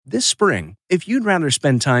This spring, if you'd rather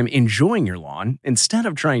spend time enjoying your lawn instead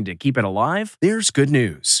of trying to keep it alive, there's good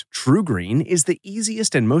news. TruGreen is the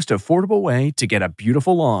easiest and most affordable way to get a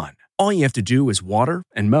beautiful lawn. All you have to do is water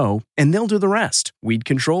and mow, and they'll do the rest. Weed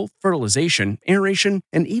control, fertilization, aeration,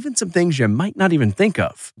 and even some things you might not even think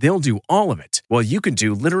of. They'll do all of it, while you can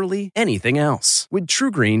do literally anything else. With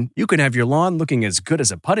TruGreen, you can have your lawn looking as good as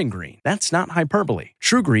a putting green. That's not hyperbole.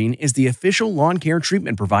 TruGreen is the official lawn care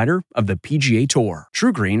treatment provider of the PGA Tour.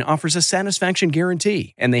 TruGreen offers a satisfaction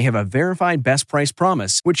guarantee, and they have a verified best price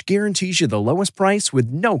promise, which guarantees you the lowest price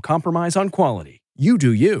with no compromise on quality. You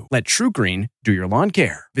do you. Let TruGreen do your lawn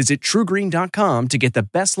care. Visit TruGreen.com to get the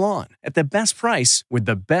best lawn at the best price with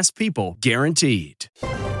the best people guaranteed.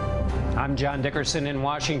 I'm John Dickerson in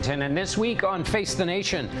Washington, and this week on Face the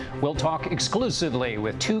Nation, we'll talk exclusively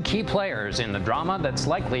with two key players in the drama that's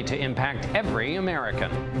likely to impact every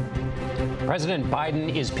American. President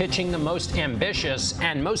Biden is pitching the most ambitious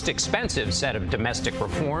and most expensive set of domestic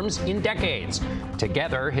reforms in decades.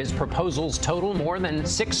 Together, his proposals total more than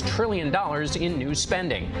 $6 trillion in new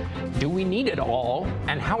spending. Do we need it all,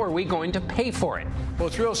 and how are we going to pay for it? Well,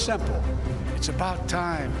 it's real simple. It's about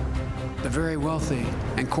time the very wealthy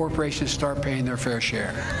and corporations start paying their fair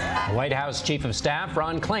share. White House Chief of Staff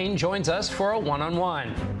Ron Klain joins us for a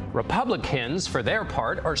one-on-one. Republicans, for their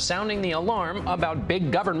part, are sounding the alarm about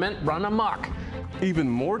big government run amok. Even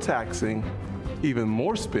more taxing, even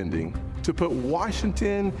more spending to put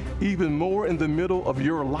Washington even more in the middle of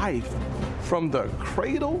your life, from the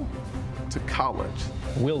cradle to college.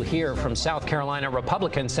 We'll hear from South Carolina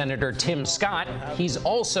Republican Senator Tim Scott. He's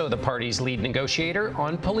also the party's lead negotiator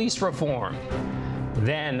on police reform.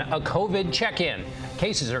 Then a COVID check-in.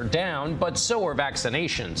 Cases are down, but so are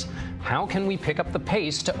vaccinations. How can we pick up the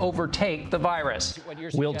pace to overtake the virus?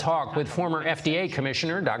 We'll talk with former FDA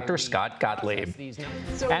Commissioner Dr. Scott Gottlieb.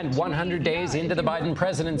 And 100 days into the Biden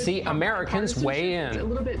presidency, Americans weigh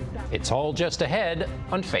in. It's all just ahead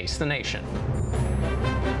on Face the Nation.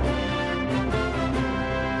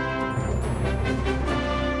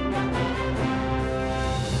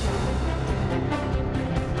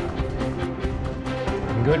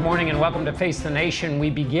 Good morning and welcome to Face the Nation.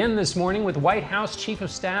 We begin this morning with White House Chief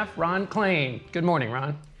of Staff Ron Klain. Good morning,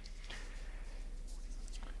 Ron.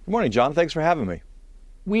 Good morning, John. Thanks for having me.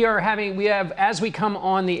 As we come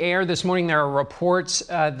on the air this morning, there are reports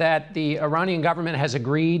that the Iranian government has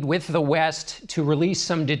agreed with the West to release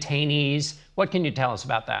some detainees. What can you tell us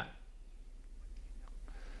about that?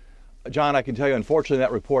 John, I can tell you, unfortunately,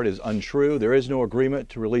 that report is untrue. There is no agreement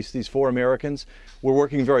to release these 4 Americans. We're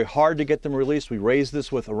working very hard to get them released. We raise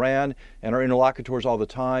this with Iran and our interlocutors all the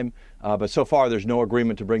time. But so far, there's no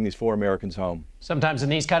agreement to bring these 4 Americans home. Sometimes in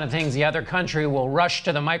these kind of things, the other country will rush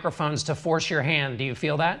to the microphones to force your hand. Do you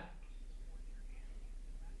feel that?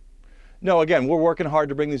 No, again, we're working hard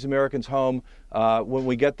to bring these Americans home. When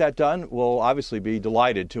we get that done, we'll obviously be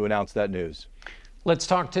delighted to announce that news. Let's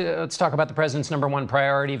talk about the president's number one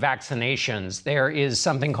priority, vaccinations. There is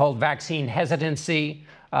something called vaccine hesitancy.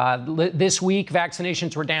 This week,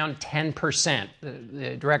 vaccinations were down 10%.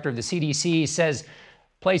 The director of the CDC says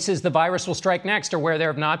places the virus will strike next are where there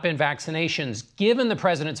have not been vaccinations. Given the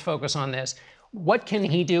president's focus on this, what can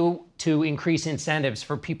he do to increase incentives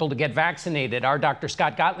for people to get vaccinated? Our Dr.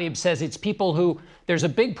 Scott Gottlieb says there's a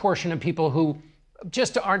big portion of people who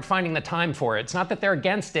just aren't finding the time for it. It's not that they're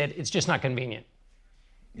against it, it's just not convenient.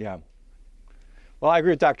 Yeah. Well, I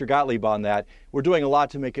agree with Dr. Gottlieb on that. We're doing a lot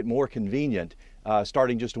to make it more convenient.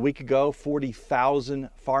 Starting just a week ago, 40,000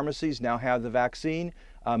 pharmacies now have the vaccine.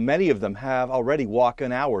 Many of them have already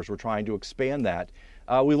walk-in hours. We're trying to expand that.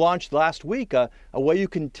 We launched last week a way you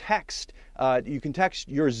can text. You can text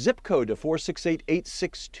your zip code to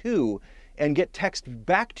 468-862 and get text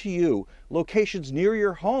back to you locations near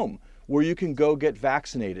your home where you can go get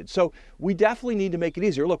vaccinated. So we definitely need to make it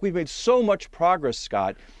easier. Look, we've made so much progress,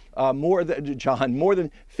 Scott. More than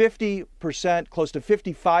 50%, close to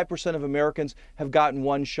 55% of Americans have gotten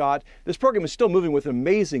one shot. This program is still moving with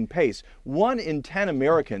amazing pace. 1 in 10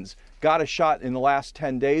 Americans got a shot in the last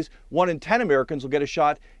 10 days. 1 in 10 Americans will get a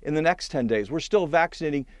shot in the next 10 days. We're still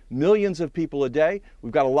vaccinating millions of people a day.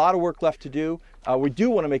 We've got a lot of work left to do. We do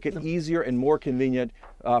want to make it easier and more convenient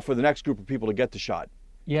for the next group of people to get the shot.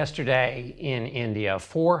 Yesterday in India,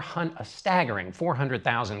 a staggering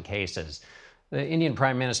 400,000 cases. The Indian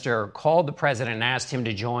Prime Minister called the president and asked him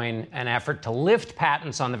to join an effort to lift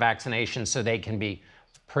patents on the vaccinations so they can be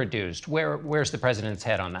produced. Where's the president's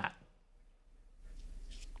head on that?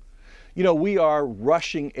 You know, we are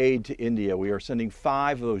rushing aid to India. We are sending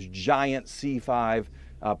 5 of those giant C-5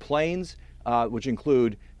 planes, which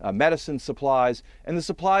include medicine supplies, and the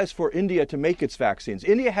supplies for India to make its vaccines.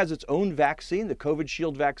 India has its own vaccine, the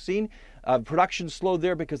Covishield vaccine. Production slowed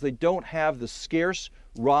there because they don't have the scarce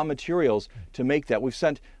raw materials to make that. We've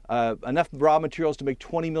sent enough raw materials to make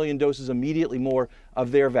 20 million doses, immediately more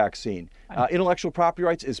of their vaccine. Intellectual property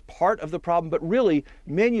rights is part of the problem, but really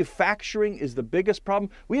manufacturing is the biggest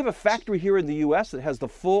problem. We have a factory here in the U.S. that has the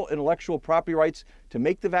full intellectual property rights to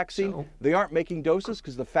make the vaccine. They aren't making doses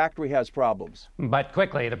because the factory has problems. But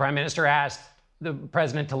quickly, the Prime Minister asked the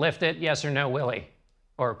President to lift it. Yes or no, will he?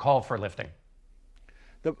 Or call for lifting?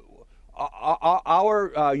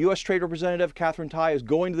 Our U.S. Trade Representative, Catherine Tai, is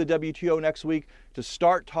going to the WTO next week to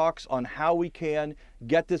start talks on how we can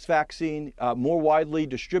get this vaccine more widely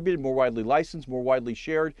distributed, more widely licensed, more widely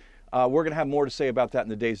shared. We're going to have more to say about that in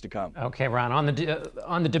the days to come. Okay, Ron,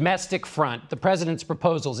 on the domestic front, the president's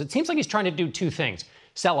proposals, it seems like he's trying to do two things: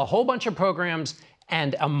 sell a whole bunch of programs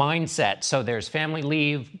and a mindset. So there's family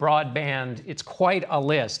leave, broadband. It's quite a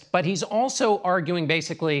list. But he's also arguing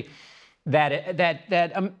basically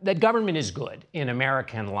that government is good in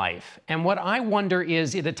American life. And what I wonder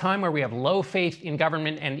is, at a time where we have low faith in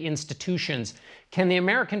government and institutions, can the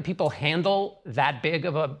American people handle that big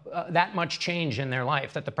of that much change in their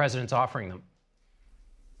life that the president's offering them?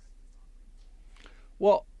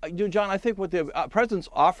 Well, John, I think what the president's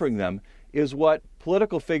offering them is what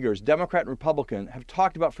political figures, Democrat and Republican, have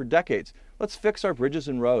talked about for decades. Let's fix our bridges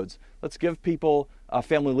and roads. Let's give people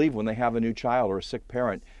family leave when they have a new child or a sick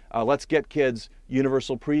parent. Let's get kids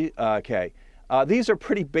universal pre-K. These are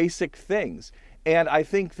pretty basic things. And I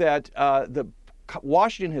think that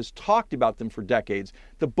Washington has talked about them for decades.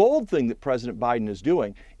 The bold thing that President Biden is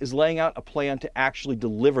doing is laying out a plan to actually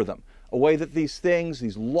deliver them, a way that these things,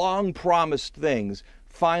 these long promised things,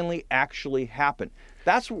 finally actually happen.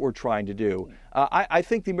 That's what we're trying to do. I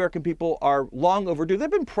think the American people are long overdue. They've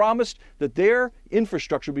been promised that their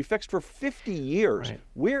infrastructure will be fixed for 50 years. Right.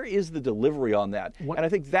 Where is the delivery on that? And I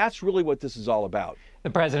think that's really what this is all about. The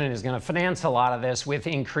president is going to finance a lot of this with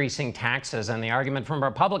increasing taxes. And the argument from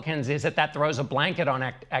Republicans is that throws a blanket on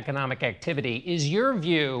economic activity. Is your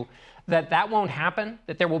view that won't happen,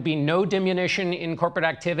 that there will be no diminution in corporate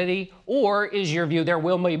activity? Or is your view there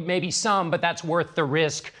will maybe some, but that's worth the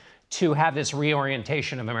risk to have this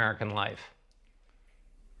reorientation of American life?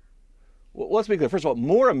 Well, let's be clear. First of all,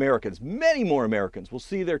 more Americans, many more Americans, will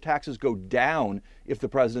see their taxes go down if the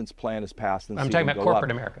president's plan is passed. I'm talking about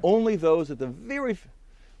corporate America. Only those at the very...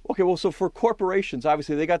 Okay, well, so for corporations,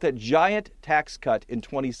 obviously, they got that giant tax cut in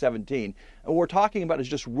 2017. And what we're talking about is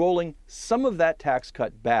just rolling some of that tax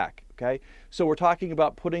cut back, okay? So we're talking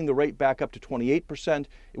about putting the rate back up to 28%.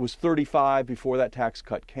 It was 35% before that tax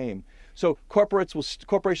cut came. So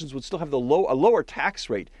corporations would still have a lower tax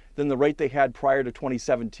rate than the rate they had prior to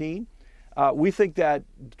 2017. We think that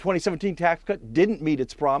 2017 tax cut didn't meet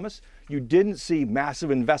its promise. You didn't see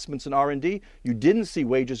massive investments in R&D. You didn't see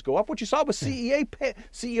wages go up. What you saw was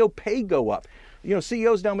CEO pay go up. You know,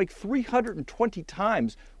 CEOs now make 320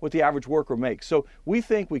 times what the average worker makes. So we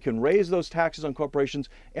think we can raise those taxes on corporations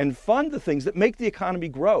and fund the things that make the economy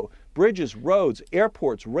grow. Bridges, roads,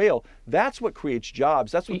 airports, rail. That's what creates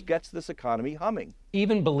jobs. That's what gets this economy humming.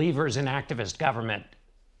 Even believers in activist government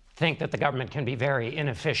think that the government can be very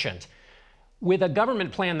inefficient. With a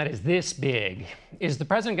government plan that is this big, is the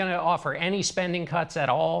president going to offer any spending cuts at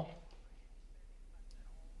all?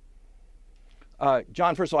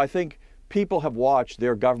 John, first of all, I think people have watched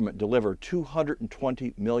their government deliver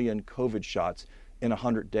 220 million COVID shots in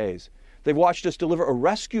 100 days. They've watched us deliver a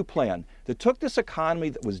rescue plan that took this economy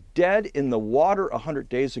that was dead in the water 100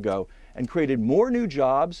 days ago and created more new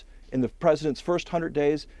jobs in the president's first 100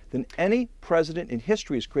 days than any president in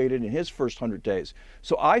history has created in his first 100 days.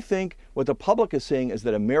 So I think what the public is seeing is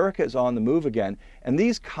that America is on the move again, and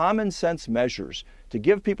these common sense measures to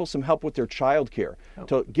give people some help with their child care,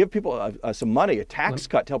 to give people some money, a tax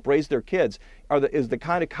cut to help raise their kids, is the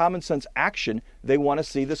kind of common sense action they want to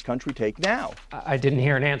see this country take now. I didn't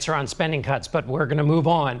hear an answer on spending cuts, but we're going to move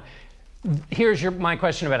on. Here's my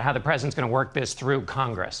question about how the president's going to work this through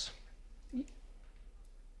Congress.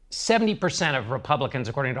 70% of Republicans,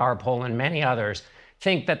 according to our poll and many others,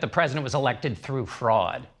 think that the president was elected through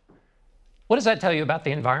fraud. What does that tell you about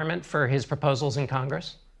the environment for his proposals in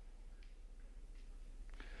Congress?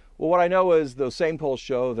 Well, what I know is those same polls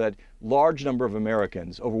show that large number of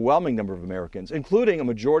Americans, overwhelming number of Americans, including a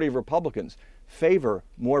majority of Republicans, favor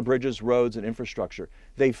more bridges, roads, and infrastructure.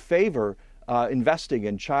 They favor investing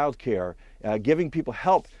in child care, giving people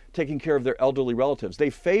help taking care of their elderly relatives. They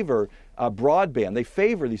favor broadband. They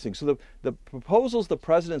favor these things. So the proposals the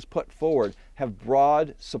president's put forward have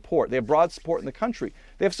broad support. They have broad support in the country.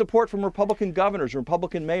 They have support from Republican governors and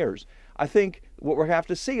Republican mayors. I think what we're going to have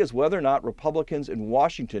to see is whether or not Republicans in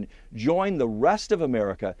Washington join the rest of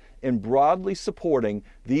America in broadly supporting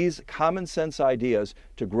these common sense ideas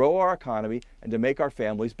to grow our economy and to make our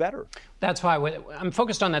families better. That's why I'm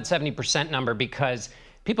focused on that 70% number, because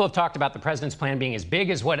people have talked about the president's plan being as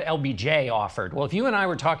big as what LBJ offered. Well, if you and I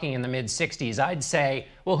were talking in the mid-'60s, I'd say,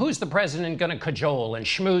 well, who's the president going to cajole and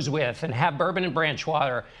schmooze with and have bourbon and branch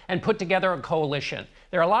water and put together a coalition?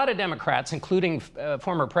 There are a lot of Democrats, including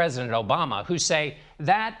former President Obama, who say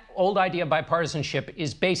that old idea of bipartisanship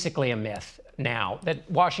is basically a myth now, that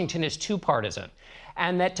Washington is too partisan,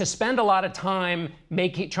 and that to spend a lot of time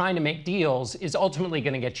trying to make deals is ultimately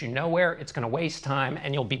going to get you nowhere. It's going to waste time,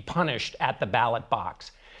 and you'll be punished at the ballot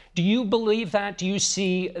box. Do you believe that? Do you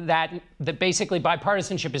see that basically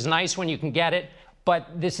bipartisanship is nice when you can get it, but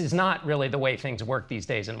this is not really the way things work these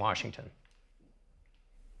days in Washington?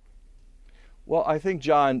 Well, I think,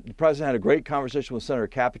 John, the president had a great conversation with Senator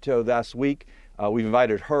Capito last week. We've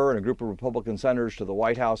invited her and a group of Republican senators to the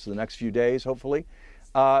White House in the next few days, hopefully.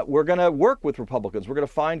 We're going to work with Republicans. We're going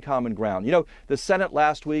to find common ground. You know, the Senate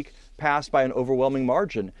last week passed by an overwhelming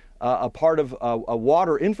margin a part of a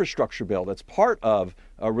water infrastructure bill that's part of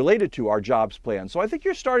related to our jobs plan. So I think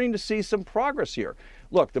you're starting to see some progress here.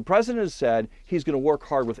 Look, the president has said he's going to work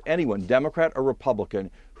hard with anyone, Democrat or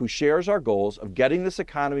Republican, who shares our goals of getting this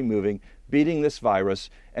economy moving, beating this virus,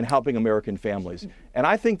 and helping American families. And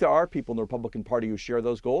I think there are people in the Republican Party who share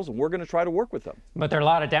those goals, and we're going to try to work with them. But there are a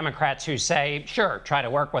lot of Democrats who say, sure, try to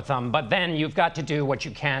work with them, but then you've got to do what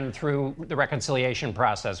you can through the reconciliation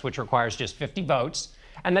process, which requires just 50 votes,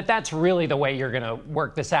 and that's really the way you're going to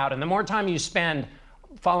work this out. And the more time you spend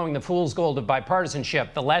following the fool's gold of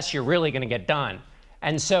bipartisanship, the less you're really going to get done.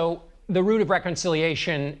 And so the route of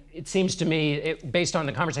reconciliation, it seems to me, based on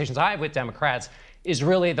the conversations I have with Democrats, is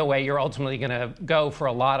really the way you're ultimately going to go for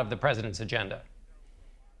a lot of the president's agenda.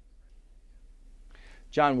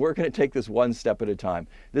 John, we're going to take this one step at a time.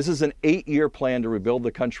 This is an 8-year plan to rebuild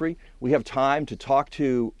the country. We have time to talk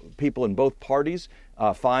to people in both parties,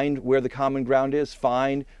 find where the common ground is,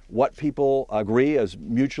 find what people agree as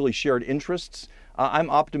mutually shared interests. I'm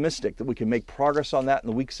optimistic that we can make progress on that in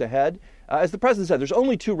the weeks ahead. As the president said, there's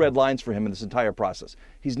only 2 red lines for him in this entire process.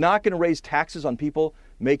 He's not going to raise taxes on people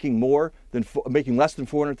making less than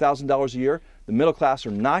 $400,000 a year. The middle class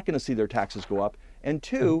are not going to see their taxes go up. And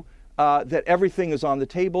 2, that everything is on the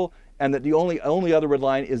table, and that the only other red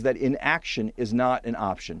line is that inaction is not an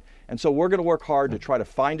option. And so we're going to work hard to try to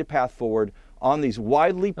find a path forward on these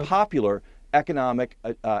widely popular economic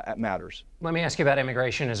matters. Let me ask you about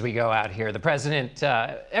immigration as we go out here. The president,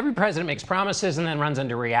 every president makes promises and then runs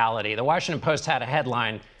into reality. The Washington Post had a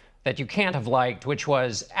headline that you can't have liked, which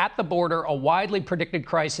was, "At the border, a widely predicted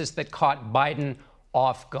crisis that caught Biden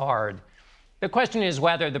off guard." The question is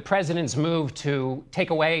whether the president's move to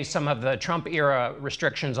take away some of the Trump-era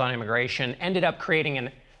restrictions on immigration ended up creating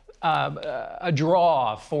a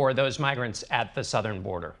draw for those migrants at the southern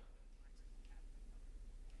border.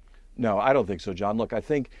 No, I don't think so, John. Look, I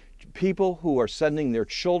think people who are sending their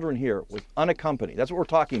children here with unaccompanied, that's what we're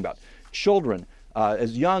talking about, children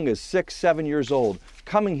as young as 6, 7 years old,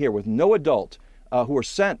 coming here with no adult, who are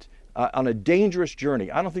sent on a dangerous journey.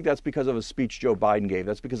 I don't think that's because of a speech Joe Biden gave.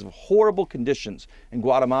 That's because of horrible conditions in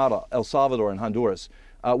Guatemala, El Salvador, and Honduras.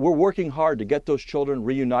 We're working hard to get those children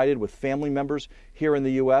reunited with family members here in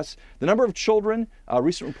the U.S. The number of children, a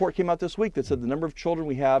recent report came out this week that said the number of children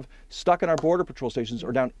we have stuck in our Border Patrol stations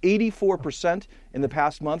are down 84% in the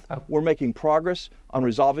past month. We're making progress on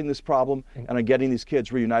resolving this problem and on getting these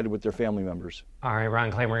kids reunited with their family members. All right,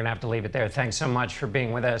 Ron Klain, we're going to have to leave it there. Thanks so much for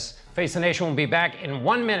being with us. Face the Nation will be back in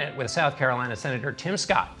 1 minute with South Carolina Senator Tim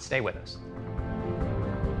Scott. Stay with us.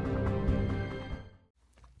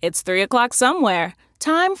 It's 3 o'clock somewhere.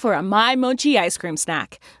 Time for a My Mochi ice cream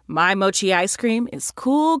snack. My Mochi ice cream is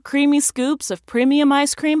cool, creamy scoops of premium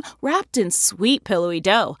ice cream wrapped in sweet, pillowy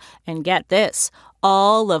dough. And get this,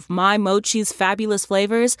 all of My Mochi's fabulous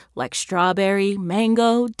flavors, like strawberry,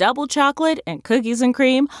 mango, double chocolate, and cookies and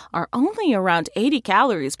cream, are only around 80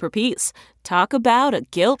 calories per piece. Talk about a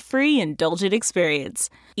guilt-free, indulgent experience.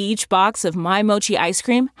 Each box of My Mochi ice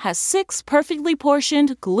cream has 6 perfectly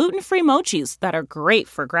portioned, gluten-free mochis that are great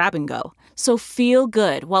for grab and go. So feel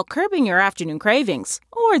good while curbing your afternoon cravings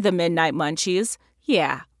or the midnight munchies.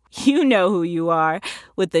 Yeah, you know who you are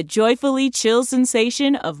with the joyfully chill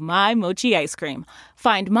sensation of My Mochi ice cream.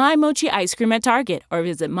 Find My Mochi ice cream at Target or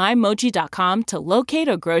visit MyMochi.com to locate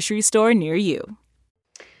a grocery store near you.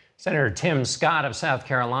 Senator Tim Scott of South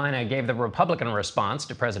Carolina gave the Republican response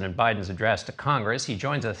to President Biden's address to Congress. He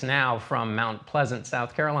joins us now from Mount Pleasant,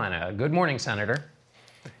 South Carolina. Good morning, Senator.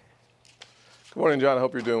 Good morning, John. I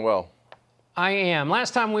hope you're doing well. I am.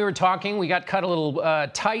 Last time we were talking, we got cut a little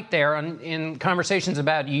tight there in conversations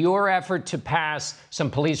about your effort to pass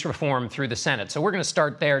some police reform through the Senate. So we're going to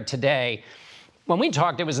start there today. When we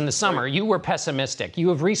talked, it was in the summer. You were pessimistic. You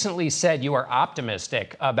have recently said you are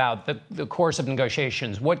optimistic about the course of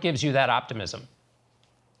negotiations. What gives you that optimism?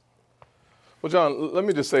 Well, John, let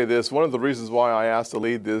me just say this. One of the reasons why I asked to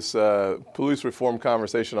lead this police reform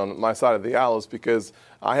conversation on my side of the aisle is because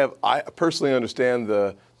I personally understand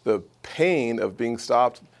the pain of being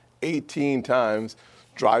stopped 18 times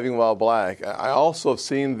driving while black. I also have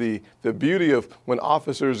seen the beauty of when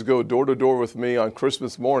officers go door to door with me on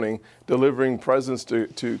Christmas morning, delivering presents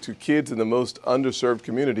to kids in the most underserved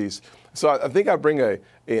communities. So I think I bring an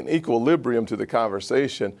equilibrium to the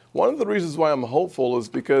conversation. One of the reasons why I'm hopeful is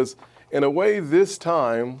because in a way this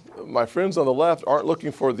time, my friends on the left aren't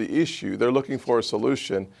looking for the issue. They're looking for a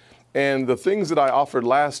solution. And the things that I offered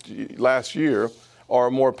last year are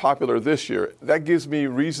more popular this year. That gives me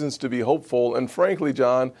reasons to be hopeful. And frankly,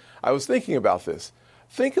 John, I was thinking about this.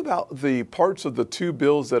 Think about the parts of the two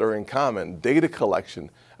bills that are in common. Data collection.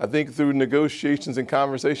 I think through negotiations and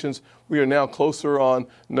conversations, we are now closer on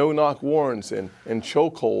no-knock warrants and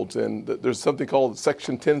chokeholds. And there's something called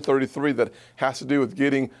Section 1033 that has to do with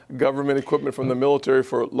getting government equipment from the military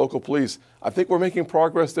for local police. I think we're making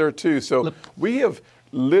progress there too. So we have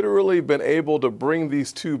literally been able to bring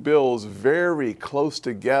these two bills very close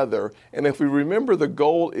together. And if we remember, the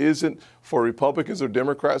goal isn't for Republicans or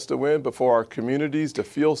Democrats to win, but for our communities to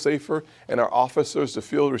feel safer and our officers to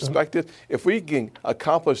feel respected. If we can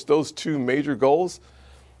accomplish those two major goals,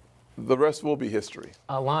 the rest will be history.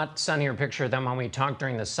 A lot sunnier picture than when we talked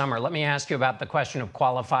during the summer. Let me ask you about the question of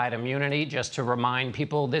qualified immunity, just to remind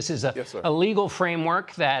people this is a legal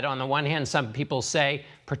framework that, on the one hand, some people say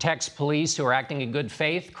protects police who are acting in good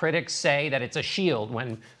faith. Critics say that it's a shield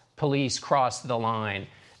when police cross the line.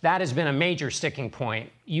 That has been a major sticking point.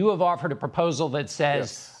 You have offered a proposal that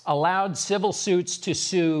says allowed civil suits to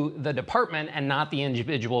sue the department and not the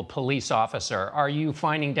individual police officer. Are you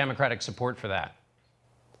finding Democratic support for that?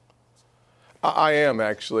 I am,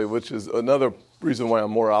 actually, which is another reason why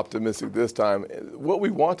I'm more optimistic this time. What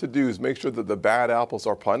we want to do is make sure that the bad apples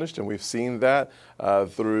are punished, and we've seen that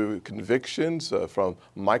through convictions from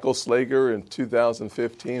Michael Slager in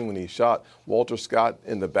 2015 when he shot Walter Scott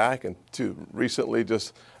in the back, and to recently,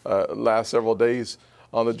 just last several days,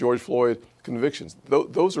 on the George Floyd convictions.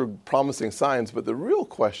 Those are promising signs, but the real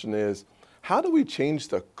question is, how do we change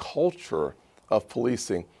the culture of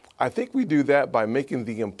policing? I think we do that by making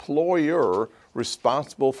the employer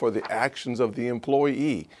responsible for the actions of the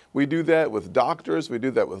employee. We do that with doctors, we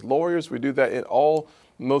do that with lawyers, we do that in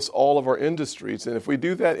most all of our industries. And if we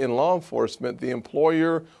do that in law enforcement, the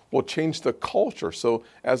employer will change the culture. So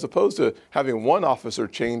as opposed to having one officer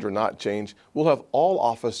change or not change, we'll have all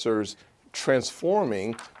officers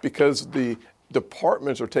transforming because the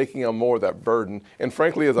departments are taking on more of that burden. And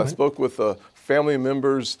frankly, as I spoke with family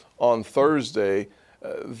members on Thursday,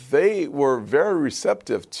 they were very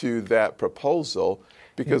receptive to that proposal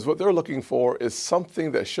because what they're looking for is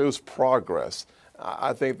something that shows progress.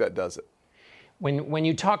 I think that does it. When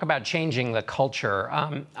you talk about changing the culture,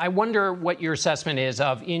 I wonder what your assessment is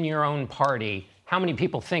of, in your own party, how many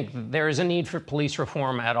people think there is a need for police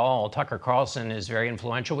reform at all. Tucker Carlson is very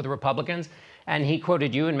influential with the Republicans, and he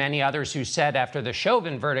quoted you and many others who said after the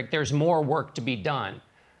Chauvin verdict, there's more work to be done.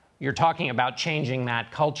 You're talking about changing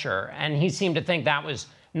that culture. And he seemed to think that was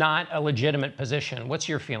not a legitimate position. What's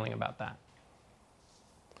your feeling about that?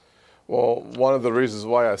 Well, one of the reasons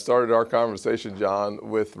why I started our conversation, John,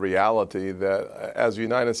 with reality, that as a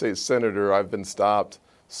United States Senator, I've been stopped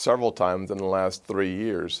several times in the last 3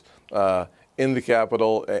 years in the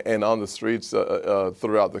Capitol and on the streets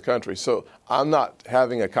throughout the country. So I'm not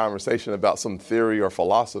having a conversation about some theory or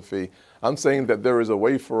philosophy. I'm saying that there is a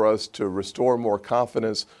way for us to restore more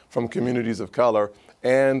confidence from communities of color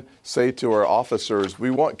and say to our officers,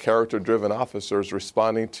 we want character-driven officers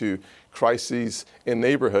responding to crises in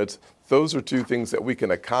neighborhoods. Those are two things that we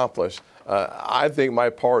can accomplish. I think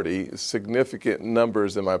my party, significant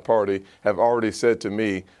numbers in my party, have already said to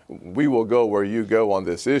me, we will go where you go on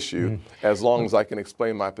this issue as long as I can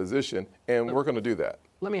explain my position, and we're going to do that.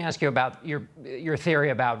 Let me ask you about your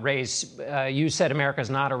theory about race. You said America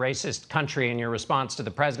is not a racist country in your response to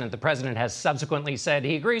the president. The president has subsequently said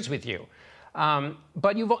he agrees with you.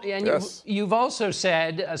 But you've also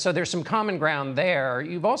said, so there's some common ground there.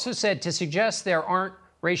 You've also said to suggest there aren't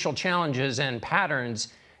racial challenges and patterns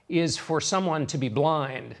is for someone to be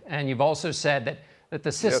blind. And you've also said that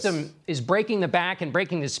the system is breaking the back and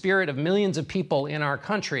breaking the spirit of millions of people in our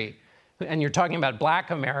country. And you're talking about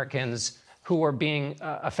Black Americans who are being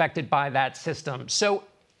affected by that system. So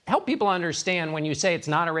help people understand when you say it's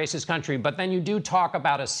not a racist country, but then you do talk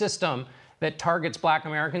about a system that targets Black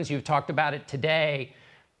Americans. You've talked about it today.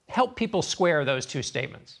 Help people square those two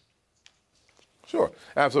statements. Sure,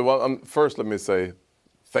 absolutely. Well, first, let me say,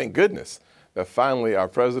 thank goodness that finally our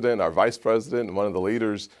president, our vice president, and one of the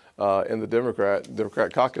leaders in the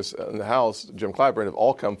Democrat caucus in the House, Jim Clyburn, have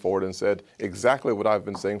all come forward and said exactly what I've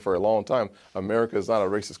been saying for a long time. America is not a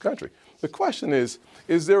racist country. The question is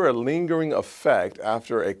there a lingering effect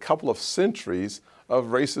after a couple of centuries of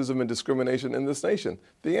racism and discrimination in this nation?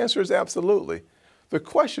 The answer is absolutely. The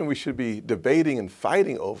question we should be debating and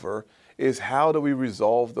fighting over is how do we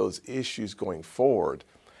resolve those issues going forward?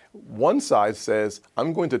 One side says,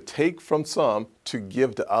 I'm going to take from some to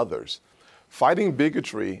give to others. Fighting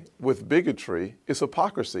bigotry with bigotry is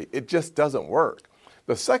hypocrisy. It just doesn't work.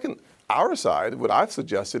 The second, our side, what I've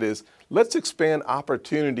suggested is let's expand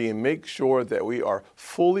opportunity and make sure that we are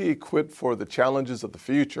fully equipped for the challenges of the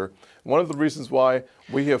future. One of the reasons why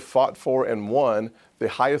we have fought for and won the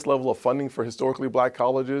highest level of funding for historically Black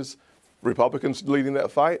colleges, Republicans leading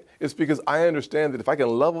that fight, is because I understand that if I can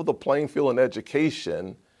level the playing field in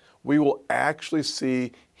education, we will actually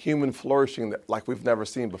see human flourishing like we've never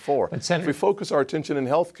seen before. If we focus our attention in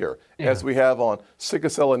healthcare, as we have on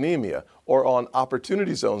sickle cell anemia or on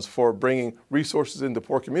opportunity zones for bringing resources into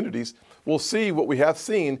poor communities, we'll see what we have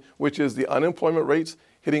seen, which is the unemployment rates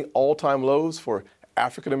hitting all-time lows for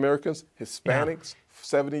African Americans, Hispanics,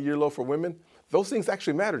 70-year low for women. Those things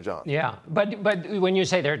actually matter, John. Yeah, but when you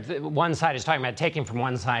say one side is talking about taking from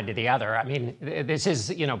one side to the other, I mean, this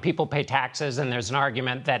is, people pay taxes, and there's an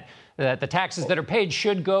argument that the taxes that are paid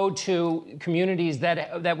should go to communities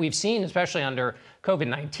that we've seen, especially under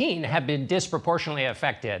COVID-19, have been disproportionately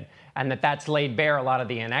affected, and that's laid bare a lot of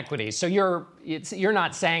the inequities. So you're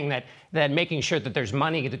not saying that making sure that there's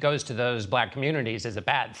money that goes to those Black communities is a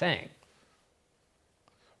bad thing.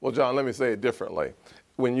 Well, John, let me say it differently.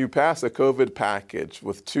 When you pass a COVID package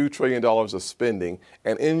with $2 trillion of spending,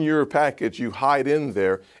 and in your package you hide in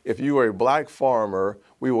there, if you are a Black farmer,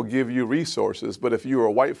 we will give you resources, but if you are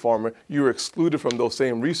a white farmer, you're excluded from those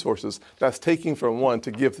same resources. That's taking from one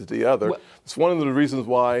to give to the other. It's one of the reasons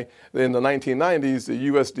why in the 1990s, the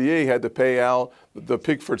USDA had to pay out the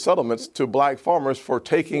Pickford settlements to Black farmers for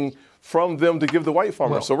taking from them to give the white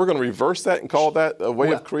farmers. So we're going to reverse that and call that a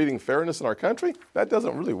way of creating fairness in our country? That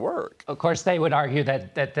doesn't really work. Of course, they would argue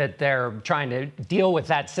that they're trying to deal with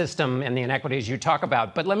that system and the inequities you talk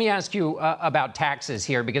about. But let me ask you about taxes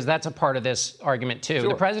here, because that's a part of this argument, too. Sure.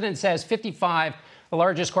 The president says 55, the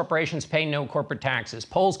largest corporations pay no corporate taxes.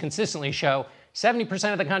 Polls consistently show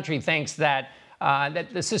 70% of the country thinks that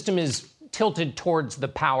the system is tilted towards the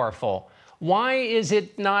powerful. Why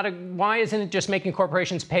isn't it just making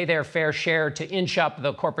corporations pay their fair share to inch up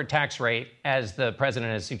the corporate tax rate, as the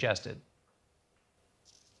president has suggested?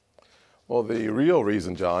 Well, the real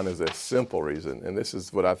reason, John, is a simple reason, and this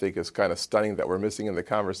is what I think is kind of stunning that we're missing in the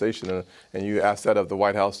conversation, and you asked that of the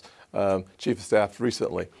White House Chief of Staff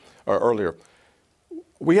recently, or earlier.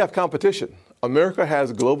 We have competition. America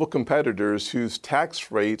has global competitors whose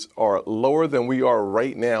tax rates are lower than we are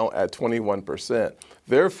right now at 21%.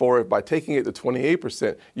 Therefore, by taking it to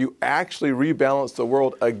 28%, you actually rebalance the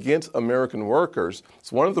world against American workers.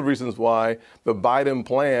 It's one of the reasons why the Biden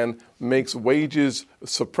plan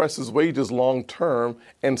suppresses wages long term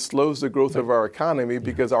and slows the growth of our economy,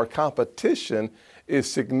 because our competition is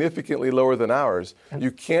significantly lower than ours.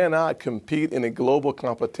 You cannot compete in a global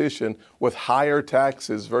competition with higher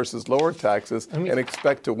taxes versus lower taxes and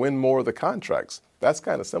expect to win more of the contracts. That's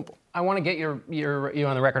kind of simple. I want to get you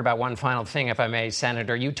on the record about one final thing, if I may,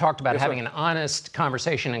 Senator. You talked about having an honest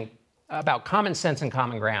conversation about common sense and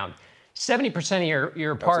common ground. 70% of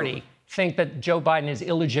your party think that Joe Biden is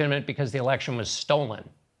illegitimate because the election was stolen.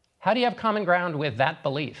 How do you have common ground with that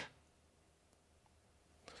belief?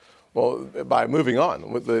 Well, by moving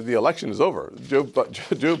on, the election is over. Joe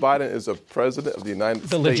Biden is a president of the United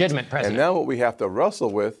States. The legitimate president. And now what we have to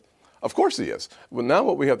wrestle with, of course he is. Well, now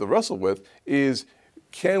what we have to wrestle with is,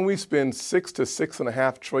 can we spend $6 to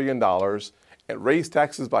 $6.5 trillion and raise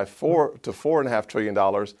taxes by $4 to $4.5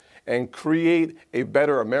 trillion and create a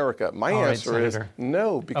better America? My answer is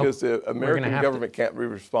no, because the American government can't be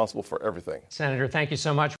responsible for everything. Senator, thank you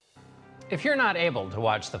so much. If you're not able to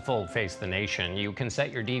watch the full Face the Nation, you can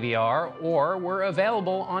set your DVR, or we're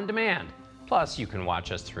available on demand. Plus, you can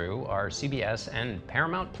watch us through our CBS and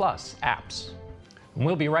Paramount Plus apps.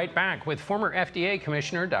 We'll be right back with former FDA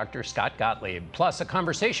Commissioner Dr. Scott Gottlieb, plus a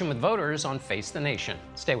conversation with voters on Face the Nation.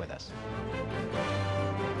 Stay with us.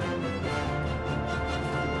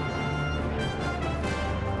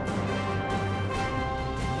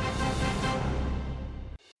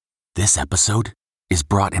 This episode is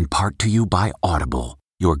brought in part to you by Audible,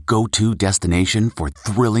 your go-to destination for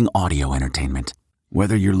thrilling audio entertainment.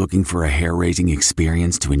 Whether you're looking for a hair-raising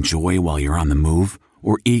experience to enjoy while you're on the move,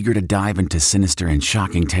 or eager to dive into sinister and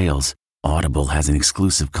shocking tales, Audible has an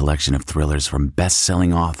exclusive collection of thrillers from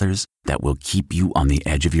best-selling authors that will keep you on the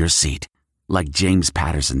edge of your seat. Like James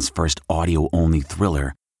Patterson's first audio-only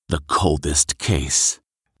thriller, The Coldest Case.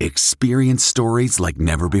 Experience stories like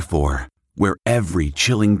never before, where every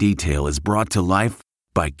chilling detail is brought to life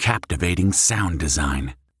by captivating sound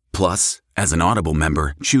design. Plus, as an Audible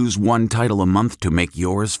member, choose one title a month to make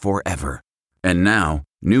yours forever. And now,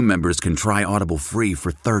 new members can try Audible free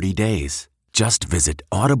for 30 days. Just visit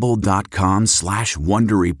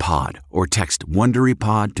audible.com/WonderyPod or text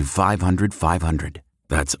WonderyPod to 500-500.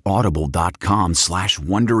 That's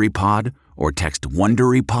audible.com/WonderyPod or text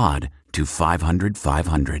WonderyPod to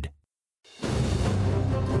 500-500.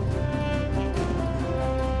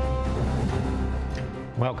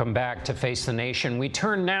 Welcome back to Face the Nation. We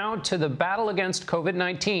turn now to the battle against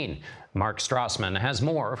COVID-19. Mark Strassman has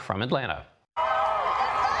more from Atlanta.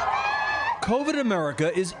 COVID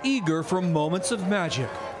America is eager for moments of magic.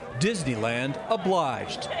 Disneyland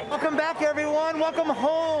obliged. Welcome back, everyone. Welcome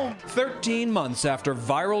home. 13 months after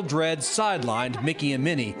viral dread sidelined Mickey and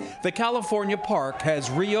Minnie, the California park has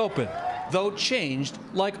reopened, though changed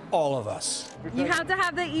like all of us. You have to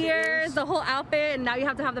have the ears, the whole outfit, and now you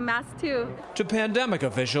have to have the mask too. To pandemic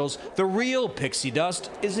officials, the real pixie dust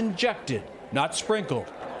is injected, not sprinkled,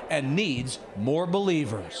 and needs more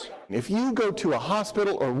believers. If you go to a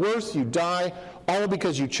hospital or worse, you die, all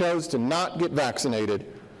because you chose to not get vaccinated,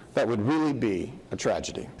 that would really be a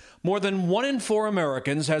tragedy. More than 1 in 4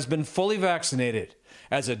 Americans has been fully vaccinated.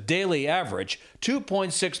 As a daily average,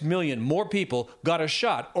 2.6 million more people got a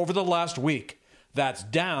shot over the last week. That's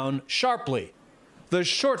down sharply. The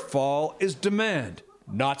shortfall is demand,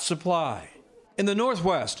 not supply. In the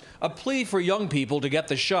Northwest, a plea for young people to get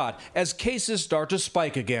the shot as cases start to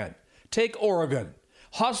spike again. Take Oregon.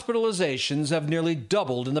 Hospitalizations have nearly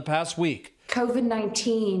doubled in the past week.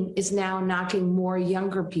 COVID-19 is now knocking more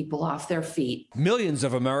younger people off their feet. Millions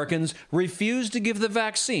of Americans refuse to give the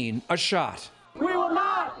vaccine a shot. We will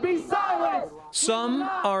not be silenced. Some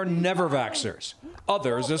are never vaxxers.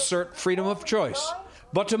 Others assert freedom of choice.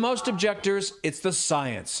 But to most objectors, it's the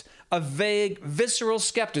science, a vague, visceral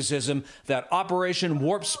skepticism that Operation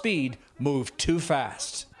Warp Speed moved too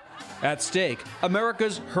fast. At stake,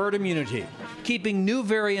 America's herd immunity, keeping new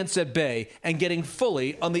variants at bay and getting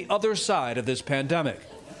fully on the other side of this pandemic.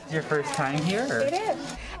 Your first time here? It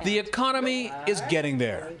is. The economy is getting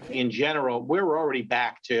there. In general, we're already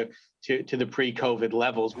back to the pre-COVID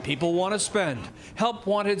levels. People want to spend. Help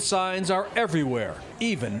wanted signs are everywhere,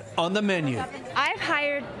 even on the menu. I've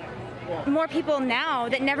hired more people now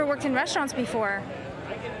that never worked in restaurants before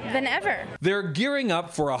than ever. They're gearing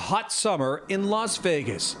up for a hot summer in Las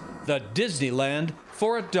Vegas, the Disneyland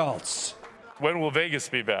for adults. When will Vegas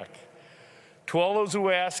be back? To all those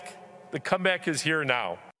who ask, the comeback is here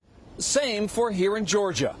now. Same for here in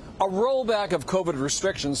Georgia. A rollback of COVID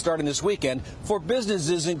restrictions starting this weekend for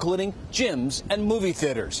businesses including gyms and movie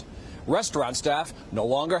theaters. Restaurant staff no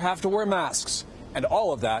longer have to wear masks. And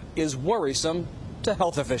all of that is worrisome to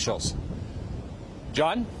health officials.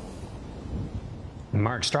 John?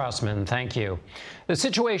 Mark Strassman, thank you. The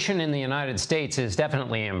situation in the United States is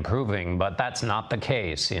definitely improving, but that's not the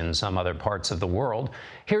case in some other parts of the world.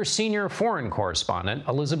 Here's senior foreign correspondent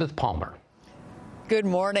Elizabeth Palmer. Good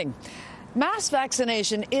morning. Mass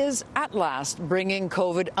vaccination is at last bringing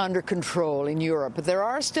COVID under control in Europe, but there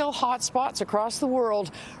are still hot spots across the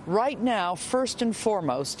world right now, first and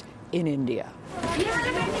foremost in India.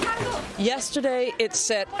 Yesterday, it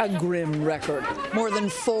set a grim record, more than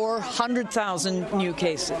 400,000 new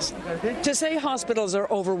cases. To say hospitals are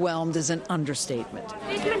overwhelmed is an understatement.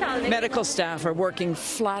 Medical staff are working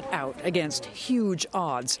flat out against huge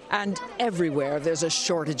odds, and everywhere there's a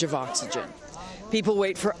shortage of oxygen. People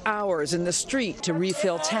wait for hours in the street to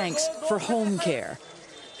refill tanks for home care.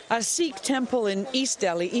 A Sikh temple in East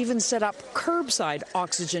Delhi even set up curbside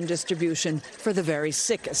oxygen distribution for the very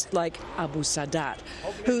sickest, like Abu Sadat,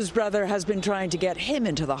 whose brother has been trying to get him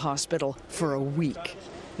into the hospital for a week.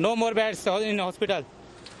 No more beds in the hospital.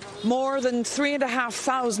 More than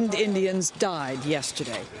 3,500 Indians died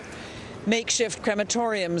yesterday. Makeshift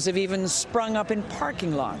crematoriums have even sprung up in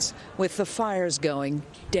parking lots, with the fires going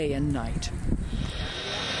day and night.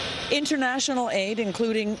 International aid,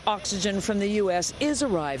 including oxygen from the U.S., is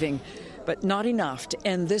arriving, but not enough to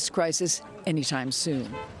end this crisis anytime soon.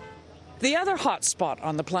 The other hot spot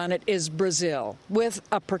on the planet is Brazil, with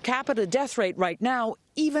a per capita death rate right now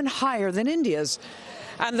even higher than India's.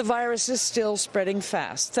 And the virus is still spreading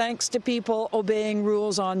fast, thanks to people obeying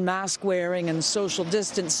rules on mask wearing and social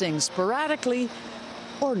distancing sporadically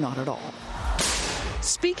or not at all.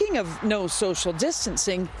 Speaking of no social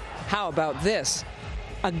distancing, how about this?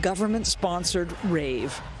 A government-sponsored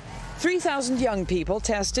rave. 3,000 young people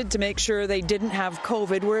tested to make sure they didn't have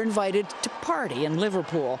COVID were invited to party in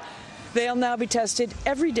Liverpool. They'll now be tested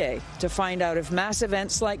every day to find out if mass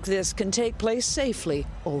events like this can take place safely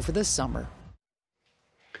over the summer.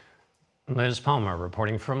 Liz Palmer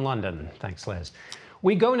reporting from London. Thanks, Liz.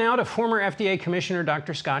 We go now to former FDA Commissioner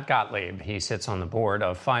Dr. Scott Gottlieb. He sits on the board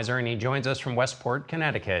of Pfizer, and he joins us from Westport,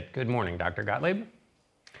 Connecticut. Good morning, Dr. Gottlieb.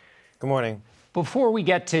 Good morning. Before we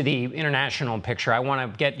get to the international picture, I want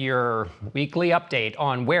to get your weekly update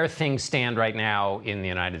on where things stand right now in the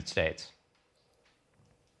United States.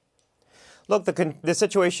 Look, the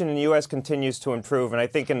situation in the U.S. continues to improve, and I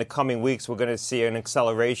think in the coming weeks we're going to see an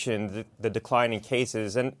acceleration in the decline in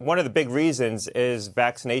cases. And one of the big reasons is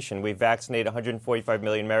vaccination. We've vaccinated 145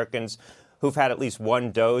 million Americans who've had at least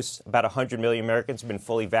one dose. About 100 million Americans have been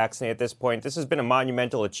fully vaccinated at this point. This has been a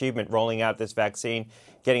monumental achievement, rolling out this vaccine,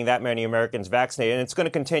 getting that many Americans vaccinated, and it's going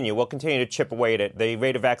to continue. We'll continue to chip away at it. The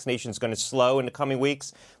rate of vaccination is going to slow in the coming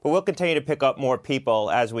weeks, but we'll continue to pick up more people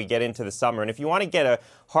as we get into the summer. And if you want to get a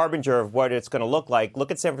harbinger of what it's going to look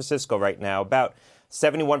at San Francisco right now. About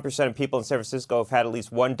 71% of people in San Francisco have had at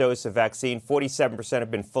least one dose of vaccine. 47% have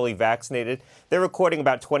been fully vaccinated. They're recording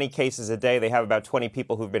about 20 cases a day. They have about 20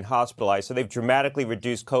 people who've been hospitalized. So they've dramatically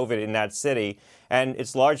reduced COVID in that city. And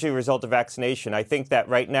it's largely a result of vaccination. I think that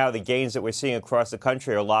right now the gains that we're seeing across the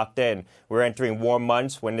country are locked in. We're entering warm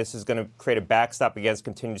months when this is going to create a backstop against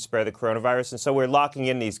continued spread of the coronavirus. And so we're locking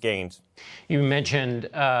in these gains. You mentioned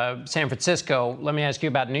San Francisco. Let me ask you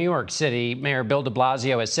about New York City. Mayor Bill de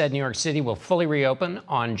Blasio has said New York City will fully reopen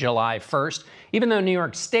on July 1st, even though New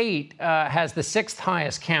York State has the sixth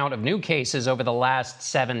highest count of new cases over the last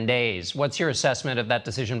 7 days. What's your assessment of that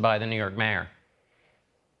decision by the New York mayor?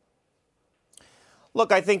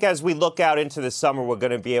 Look, I think as we look out into the summer, we're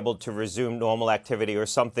going to be able to resume normal activity or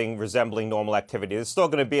something resembling normal activity. There's still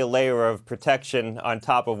going to be a layer of protection on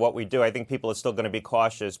top of what we do. I think people are still going to be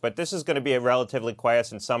cautious, but this is going to be a relatively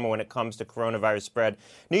quiescent summer when it comes to coronavirus spread.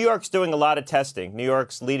 New York's doing a lot of testing. New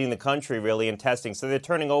York's leading the country, really, in testing, so they're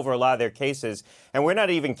turning over a lot of their cases, and we're not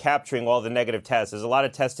even capturing all the negative tests. There's a lot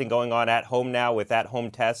of testing going on at home now with at-home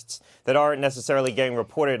tests that aren't necessarily getting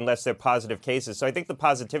reported unless they're positive cases. So I think the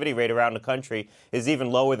positivity rate around the country is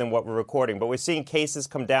even lower than what we're recording. But we're seeing cases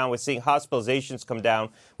come down. We're seeing hospitalizations come down,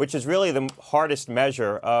 which is really the hardest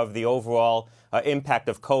measure of the overall impact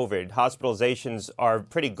of COVID. Hospitalizations are a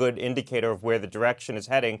pretty good indicator of where the direction is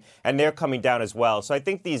heading, and they're coming down as well. So I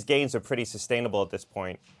think these gains are pretty sustainable at this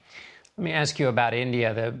point. Let me ask you about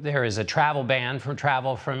India. There is a travel ban for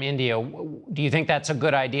travel from India. Do you think that's a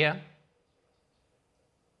good idea?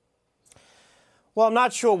 Well, I'm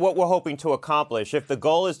not sure what we're hoping to accomplish. If the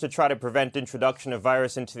goal is to try to prevent introduction of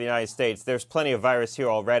virus into the United States, there's plenty of virus here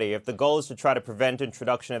already. If the goal is to try to prevent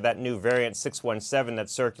introduction of that new variant 617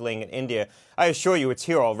 that's circulating in India, I assure you it's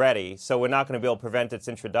here already. So we're not going to be able to prevent its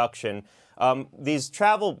introduction. These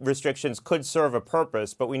travel restrictions could serve a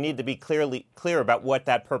purpose, but we need to be clear about what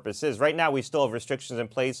that purpose is. Right now, we still have restrictions in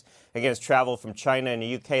place against travel from China and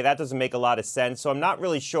the UK. That doesn't make a lot of sense. So I'm not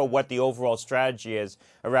really sure what the overall strategy is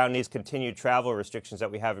around these continued travel restrictions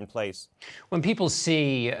that we have in place. When people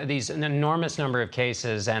see an enormous number of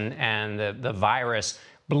cases and the virus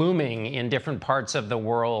blooming in different parts of the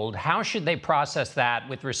world, how should they process that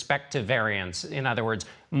with respect to variants? In other words,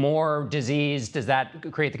 more disease, does that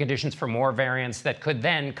create the conditions for more variants that could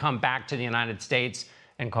then come back to the United States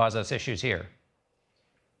and cause us issues here?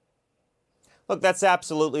 Look, that's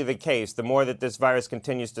absolutely the case. The more that this virus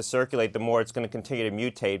continues to circulate, the more it's going to continue to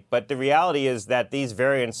mutate. But the reality is that these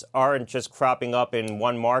variants aren't just cropping up in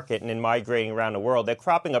one market and then migrating around the world. They're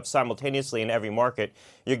cropping up simultaneously in every market.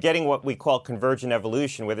 You're getting what we call convergent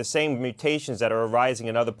evolution, where the same mutations that are arising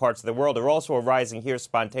in other parts of the world are also arising here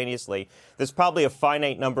spontaneously. There's probably a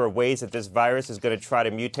finite number of ways that this virus is going to try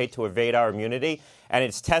to mutate to evade our immunity, and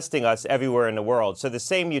it's testing us everywhere in the world. So the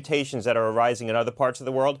same mutations that are arising in other parts of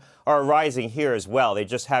the world are arising here as well. They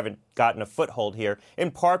just haven't gotten a foothold here,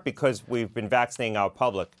 in part because we've been vaccinating our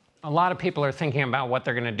public. A lot of people are thinking about what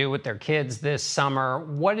they're going to do with their kids this summer.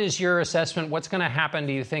 What is your assessment? What's going to happen,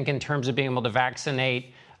 do you think, in terms of being able to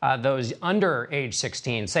vaccinate those under age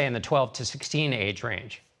 16, say in the 12 to 16 age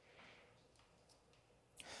range?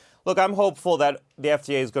 Look, I'm hopeful that the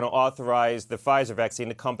FDA is going to authorize the Pfizer vaccine.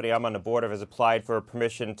 The company I'm on the board of has applied for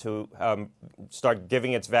permission to start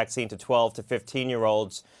giving its vaccine to 12 to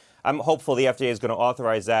 15-year-olds. I'm hopeful the FDA is going to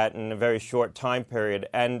authorize that in a very short time period.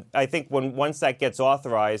 And I think once that gets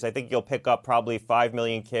authorized, I think you'll pick up probably 5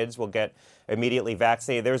 million kids will get immediately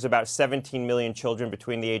vaccinated. There's about 17 million children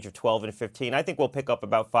between the age of 12 and 15. I think we'll pick up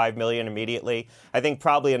about 5 million immediately. I think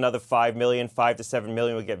probably another 5 to 7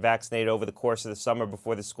 million will get vaccinated over the course of the summer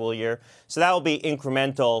before the school year. So that will be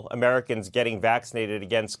incremental Americans getting vaccinated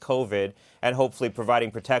against COVID and hopefully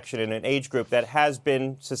providing protection in an age group that has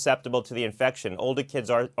been susceptible to the infection. Older kids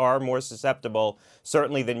are more susceptible,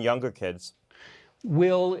 certainly, than younger kids.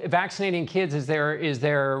 Will vaccinating kids,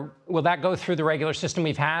 will that go through the regular system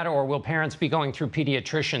we've had, or will parents be going through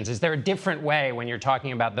pediatricians? Is there a different way when you're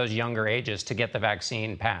talking about those younger ages to get the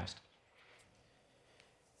vaccine passed?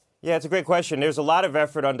 Yeah, it's a great question. There's a lot of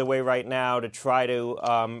effort underway right now to try to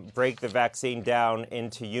break the vaccine down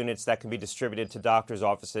into units that can be distributed to doctors'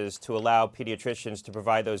 offices to allow pediatricians to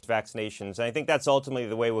provide those vaccinations. And I think that's ultimately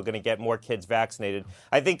the way we're going to get more kids vaccinated.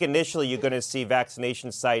 I think initially you're going to see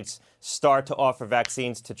vaccination sites start to offer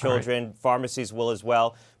vaccines to children. Right. Pharmacies will as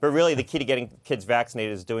well. But really the key to getting kids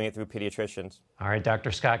vaccinated is doing it through pediatricians. All right,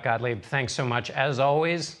 Dr. Scott Gottlieb, thanks so much. As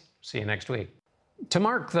always, see you next week. To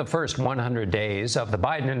mark the first 100 days of the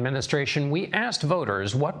Biden administration, we asked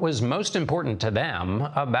voters what was most important to them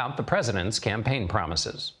about the president's campaign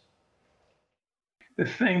promises. The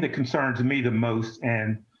thing that concerns me the most,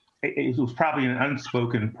 and it was probably an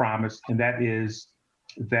unspoken promise, and that is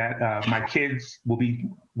that my kids will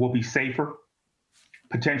be safer,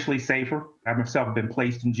 potentially safer. I myself have been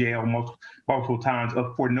placed in jail multiple times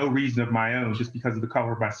for no reason of my own, just because of the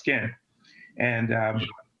color of my skin. And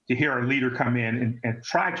to hear a leader come in and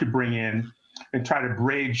try to bring in and try to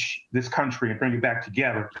bridge this country and bring it back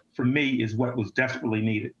together, for me, is what was desperately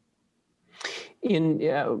needed.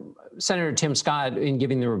 Senator Tim Scott, in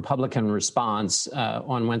giving the Republican response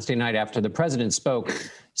on Wednesday night after the president spoke,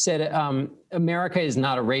 said America is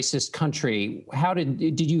not a racist country. How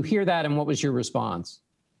did you hear that, and what was your response?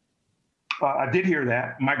 I did hear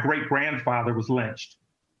that. My great-grandfather was lynched.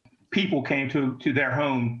 People came to their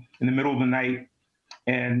home in the middle of the night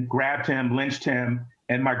and grabbed him, lynched him,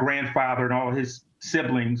 and my grandfather and all his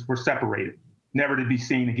siblings were separated, never to be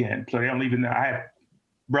seen again. So they don't even know. I have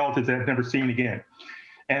relatives that I've never seen again.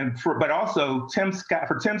 But also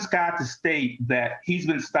for Tim Scott to state that he's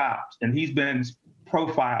been stopped and he's been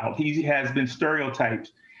profiled, he has been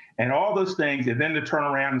stereotyped, and all those things, and then to turn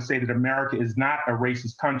around and say that America is not a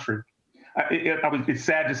racist country. It's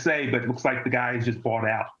sad to say, but it looks like the guy is just bought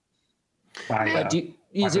out by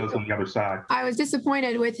those on the other side. I was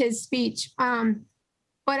disappointed with his speech, but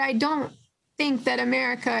I don't think that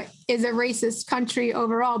America is a racist country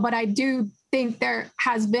overall, but I do think there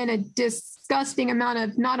has been a disgusting amount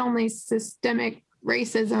of not only systemic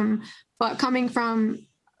racism, but coming from,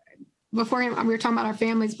 before we were talking about our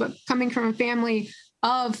families, but coming from a family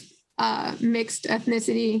of mixed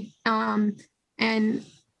ethnicity and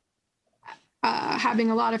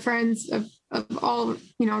having a lot of friends of all,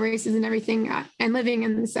 races and everything, and living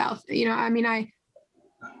in the South.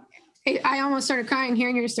 I almost started crying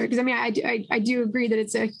hearing your story, because I do agree that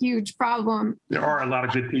it's a huge problem. There are a lot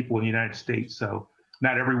of good people in the United States, so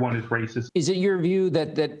not everyone is racist. Is it your view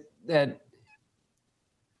that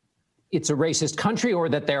it's a racist country, or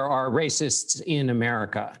that there are racists in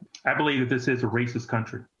America? I believe that this is a racist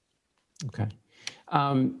country. Okay.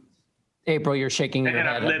 April, you're shaking your head.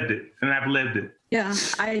 And I've lived it. Yeah,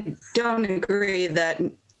 I don't agree that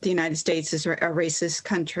the United States is a racist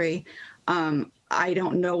country. I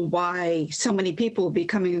don't know why so many people will be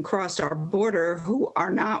coming across our border who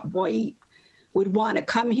are not white would want to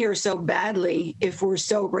come here so badly if we're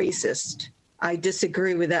so racist. I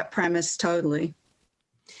disagree with that premise totally.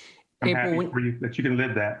 I'm happy for you that you can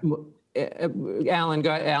live that. Alan,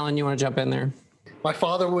 Alan, you want to jump in there? My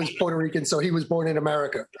father was Puerto Rican, so he was born in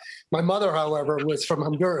America. My mother, however, was from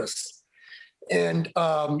Honduras. And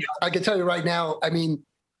I can tell you right now,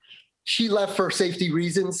 she left for safety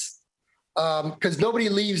reasons, because nobody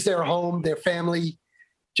leaves their home, their family,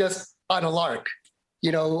 just on a lark,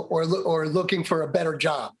 or looking for a better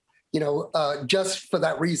job, just for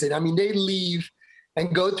that reason. They leave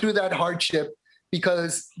and go through that hardship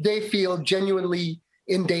because they feel genuinely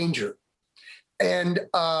in danger. And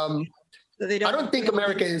I don't think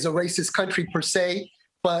America is a racist country per se,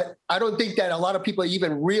 but I don't think that a lot of people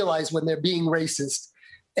even realize when they're being racist.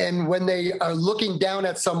 And when they are looking down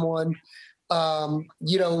at someone, and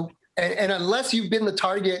unless you've been the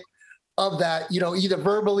target of that, either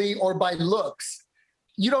verbally or by looks,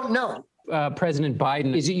 you don't know. President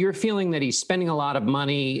Biden, is it your feeling that he's spending a lot of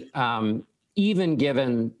money, even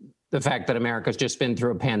given the fact that America's just been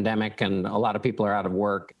through a pandemic and a lot of people are out of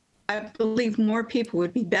work? I believe more people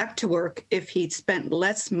would be back to work if he'd spent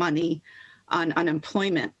less money on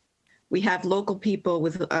unemployment. We have local people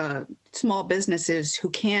with small businesses who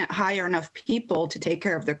can't hire enough people to take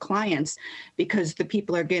care of their clients because the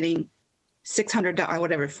people are getting $600,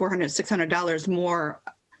 $600 more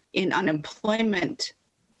in unemployment.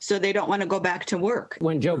 So they don't want to go back to work.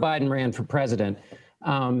 When Joe Biden ran for president,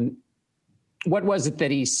 what was it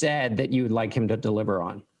that he said that you would like him to deliver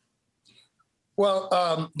on?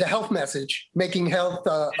 Well, the health message, making health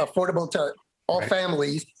affordable to all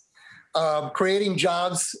families, creating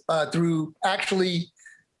jobs through actually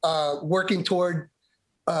working toward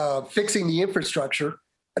fixing the infrastructure.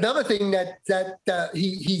 Another thing that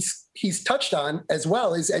he's touched on as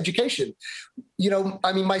well is education.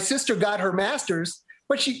 My sister got her master's,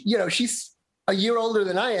 but she's a year older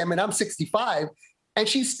than I am, and I'm 65, and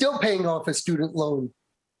she's still paying off a student loan.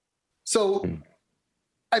 So,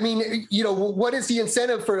 what is the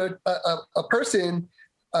incentive for a person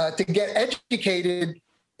to get educated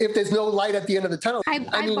if there's no light at the end of the tunnel? I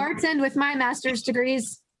bartend with my master's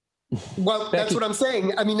degrees. Well, that's what I'm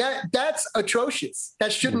saying. That's atrocious.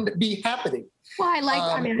 That shouldn't be happening. Well,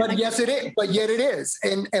 but yes, it is. But yet it is.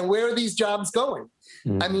 And where are these jobs going?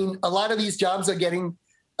 A lot of these jobs are going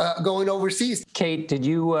overseas. Kate, did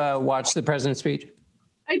you watch the president's speech?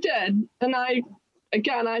 I did. And I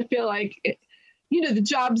feel like, the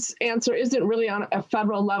jobs answer isn't really on a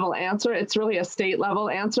federal level answer. It's really a state level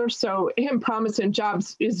answer. So him promising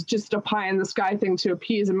jobs is just a pie in the sky thing to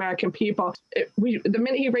appease American people. The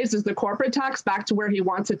minute he raises the corporate tax back to where he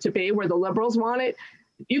wants it to be, where the liberals want it,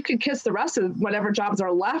 you could kiss the rest of whatever jobs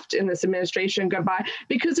are left in this administration goodbye,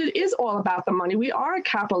 because it is all about the money. We are a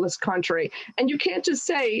capitalist country, and you can't just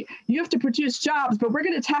say you have to produce jobs, but we're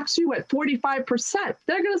going to tax you at 45%.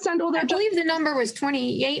 They're going to send all their jobs. I believe the number was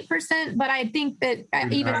 28%, but I think that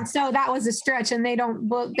even so, that was a stretch, and they don't,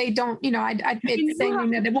 it's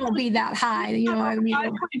saying that it won't be that high.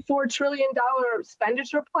 $5.4 trillion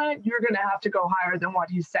expenditure plan, you're going to have to go higher than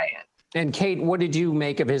what he's saying. And Kate, what did you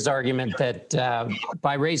make of his argument that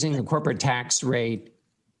by raising the corporate tax rate,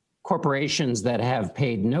 corporations that have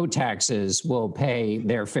paid no taxes will pay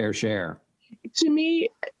their fair share? To me,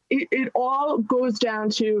 it all goes down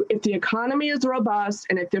to if the economy is robust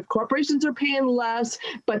and if the corporations are paying less,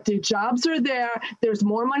 but the jobs are there, there's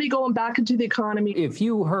more money going back into the economy. If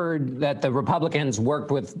you heard that the Republicans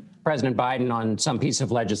worked with President Biden on some piece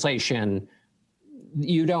of legislation,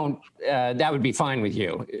 that would be fine with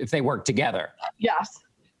you if they work together. Yes.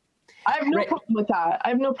 I have no problem with that. I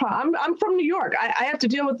have no problem. I'm from New York. I have to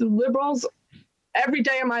deal with the liberals every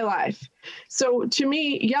day of my life. So to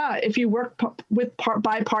me, if you work with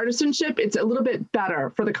bipartisanship, it's a little bit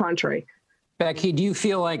better for the country. Becky, do you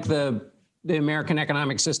feel like the American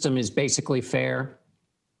economic system is basically fair?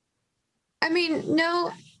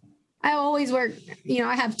 No. I always work,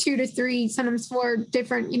 I have 2 to 3, sometimes 4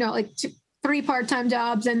 different, 3 part-time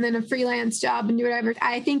jobs and then a freelance job and do whatever.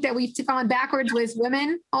 I think that we've gone backwards with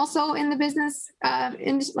women also in the business,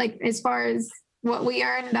 as far as what we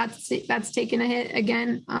earn, that's taken a hit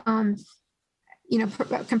again,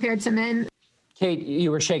 compared to men. Kate, you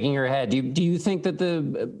were shaking your head. Do you think that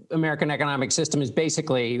the American economic system is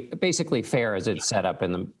basically fair as it's set up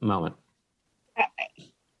in the moment?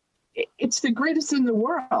 It's the greatest in the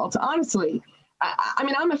world, honestly.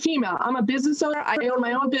 I'm a female. I'm a business owner. I own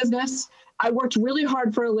my own business. I worked really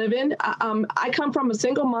hard for a living. I come from a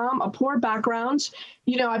single mom, a poor background.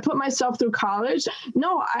 I put myself through college.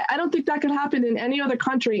 No, I don't think that could happen in any other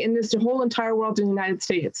country in this whole entire world in the United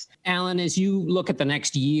States. Alan, as you look at the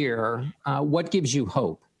next year, what gives you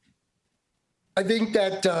hope? I think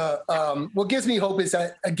that what gives me hope is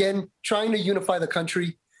that, again, trying to unify the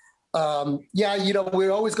country.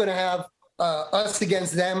 We're always going to have us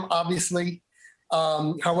against them, obviously.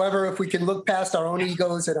 However, if we can look past our own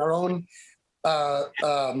egos and our own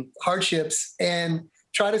hardships and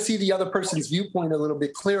try to see the other person's viewpoint a little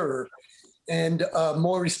bit clearer and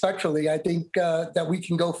more respectfully, I think that we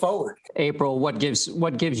can go forward. April, what gives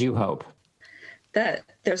you hope? That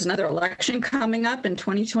there's another election coming up in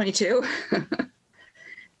 2022,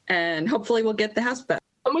 and hopefully we'll get the House back.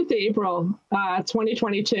 I'm with April,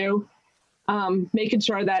 2022, making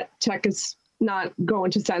sure that tech is not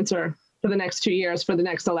going to censor for the next 2 years for the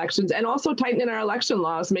next elections, and also tightening our election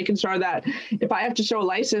laws, making sure that if I have to show a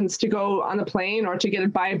license to go on the plane or to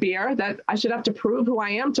buy a beer, that I should have to prove who I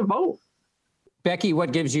am to vote. Becky,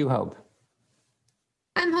 what gives you hope?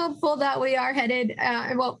 I'm hopeful that we are headed,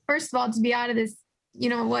 first of all, to be out of this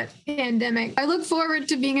what pandemic. I look forward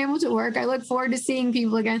to being able to work. I look forward to seeing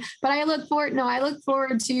people again, but I look forward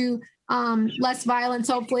to less violence,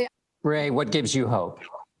 hopefully. Ray, what gives you hope?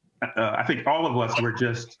 I think all of us were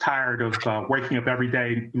just tired of waking up every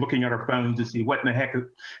day, looking at our phones to see what in the heck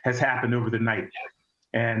has happened over the night,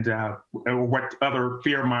 and what other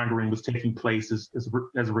fear mongering was taking place as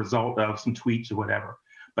a result of some tweets or whatever.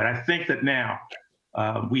 But I think that now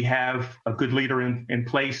we have a good leader in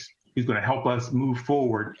place who's going to help us move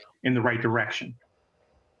forward in the right direction.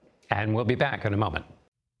 And we'll be back in a moment.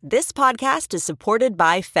 This podcast is supported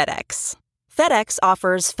by FedEx. FedEx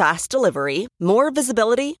offers fast delivery, more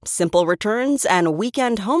visibility, simple returns, and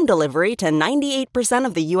weekend home delivery to 98%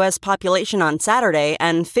 of the U.S. population on Saturday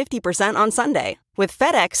and 50% on Sunday. With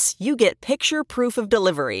FedEx, you get picture proof of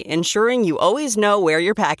delivery, ensuring you always know where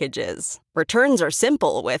your package is. Returns are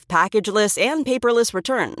simple with packageless and paperless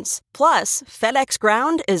returns. Plus, FedEx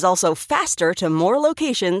Ground is also faster to more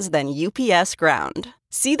locations than UPS Ground.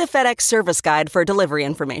 See the FedEx service guide for delivery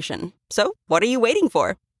information. So, what are you waiting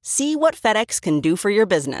for? See what FedEx can do for your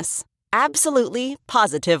business. Absolutely,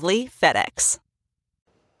 positively FedEx.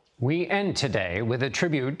 We end today with a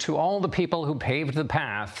tribute to all the people who paved the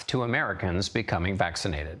path to Americans becoming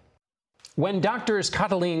vaccinated. When doctors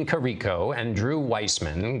Catalin Carrico and Drew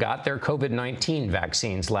Weissman got their COVID-19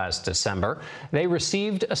 vaccines last December, they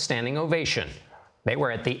received a standing ovation. They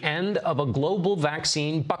were at the end of a global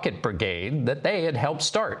vaccine bucket brigade that they had helped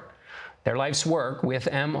start. Their life's work with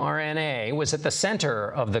mRNA was at the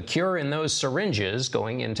center of the cure in those syringes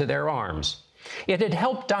going into their arms. It had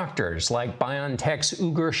helped doctors like BioNTech's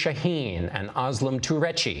Ugur Sahin and Özlem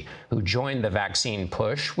Türeci, who joined the vaccine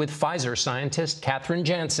push with Pfizer scientist Katherine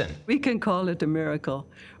Jansen. We can call it a miracle,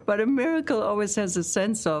 but a miracle always has a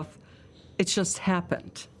sense of it just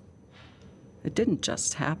happened. It didn't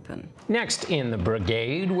just happen. Next in the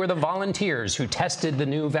brigade were the volunteers who tested the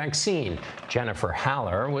new vaccine. Jennifer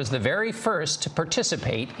Haller was the very first to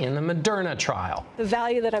participate in the Moderna trial. The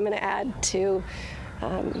value that I'm going to add to,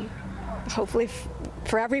 hopefully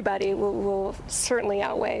for everybody, will certainly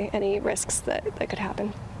outweigh any risks that could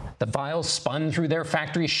happen. The vials spun through their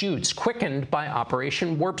factory chutes, quickened by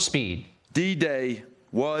Operation Warp Speed. D-Day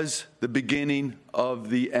was the beginning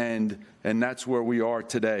of the end, and that's where we are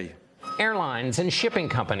today. Airlines and shipping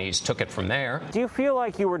companies took it from there. Do you feel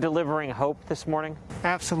like you were delivering hope this morning?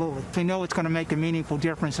 Absolutely. We know it's going to make a meaningful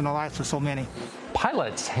difference in the lives of so many.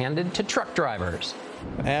 Pilots handed to truck drivers.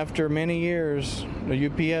 After many years, the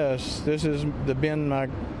UPS, this has been my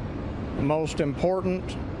most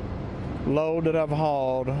important load that I've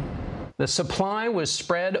hauled. The supply was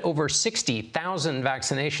spread over 60,000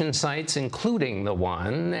 vaccination sites, including the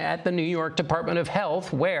one at the New York Department of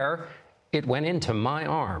Health, where it went into my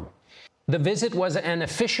arm. The visit was an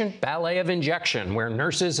efficient ballet of injection where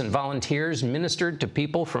nurses and volunteers ministered to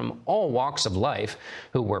people from all walks of life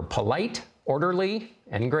who were polite, orderly,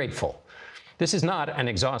 and grateful. This is not an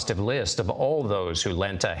exhaustive list of all those who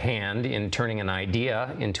lent a hand in turning an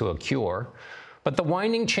idea into a cure, but the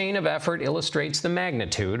winding chain of effort illustrates the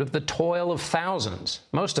magnitude of the toil of thousands,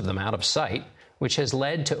 most of them out of sight, which has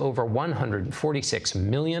led to over 146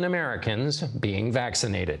 million Americans being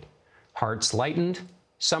vaccinated. Hearts lightened,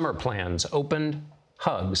 summer plans opened,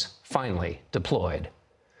 hugs finally deployed.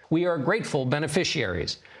 We are grateful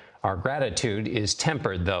beneficiaries. Our gratitude is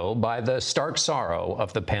tempered, though, by the stark sorrow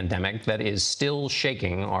of the pandemic that is still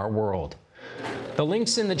shaking our world. The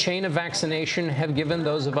links in the chain of vaccination have given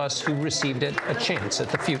those of us who received it a chance at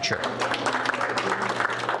the future.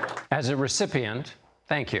 As a recipient,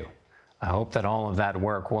 thank you. I hope that all of that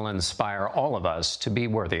work will inspire all of us to be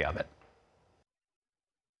worthy of it.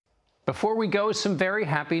 Before we go, some very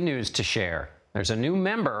happy news to share. There's a new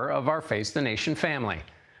member of our Face the Nation family.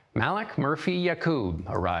 Malik Murphy Yacoub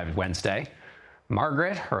arrived Wednesday.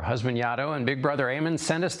 Margaret, her husband Yato, and big brother Eamon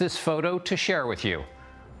sent us this photo to share with you.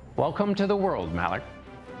 Welcome to the world, Malik.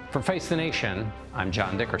 For Face the Nation, I'm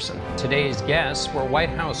John Dickerson. Today's guests were White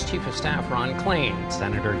House Chief of Staff Ron Klain,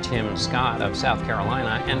 Senator Tim Scott of South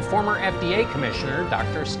Carolina, and former FDA Commissioner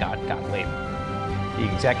Dr. Scott Gottlieb.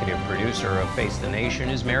 The executive producer of Face the Nation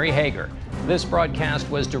is Mary Hager. This broadcast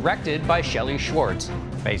was directed by Shelley Schwartz.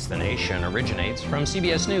 Face the Nation originates from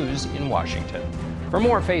CBS News in Washington. For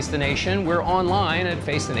more Face the Nation, we're online at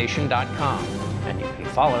facethenation.com. And you can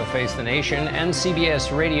follow Face the Nation and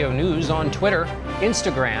CBS Radio News on Twitter,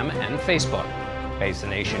 Instagram, and Facebook. Face the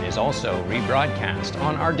Nation is also rebroadcast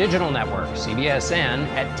on our digital network, CBSN,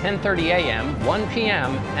 at 10:30 a.m., 1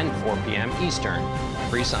 p.m., and 4 p.m. Eastern,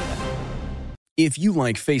 every Sunday. If you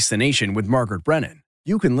like Face the Nation with Margaret Brennan,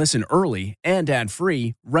 you can listen early and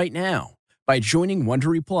ad-free right now by joining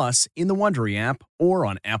Wondery Plus in the Wondery app or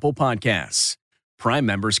on Apple Podcasts. Prime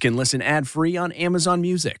members can listen ad-free on Amazon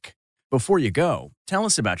Music. Before you go, tell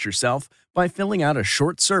us about yourself by filling out a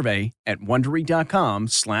short survey at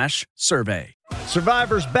Wondery.com/survey.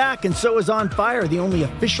 Survivor's back, and so is On Fire, the only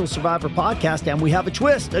official Survivor podcast, and we have a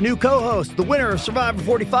twist, a new co-host, the winner of Survivor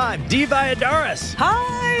 45, Dee Valladares.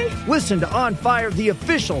 Hi! Listen to On Fire, the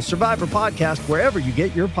official Survivor podcast, wherever you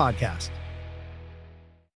get your podcast.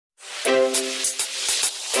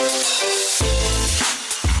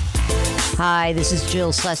 Hi, this is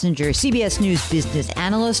Jill Schlesinger, CBS News business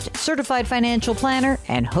analyst, certified financial planner,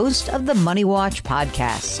 and host of the Money Watch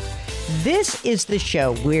podcast. This is the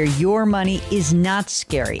show where your money is not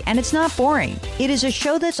scary and it's not boring. It is a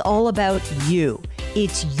show that's all about you.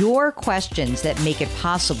 It's your questions that make it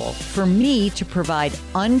possible for me to provide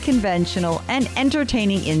unconventional and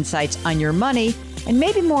entertaining insights on your money, and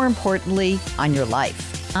maybe more importantly, on your life.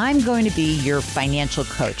 I'm going to be your financial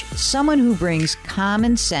coach, someone who brings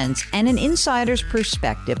common sense and an insider's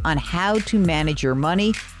perspective on how to manage your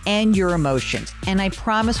money and your emotions. And I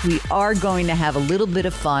promise we are going to have a little bit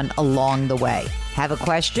of fun along the way. Have a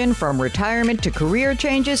question from retirement to career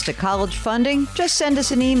changes to college funding? Just send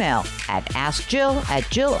us an email at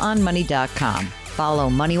askjill@jillonmoney.com. Follow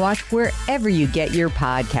Money Watch wherever you get your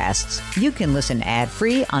podcasts. You can listen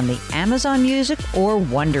ad-free on the Amazon Music or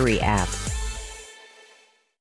Wondery app.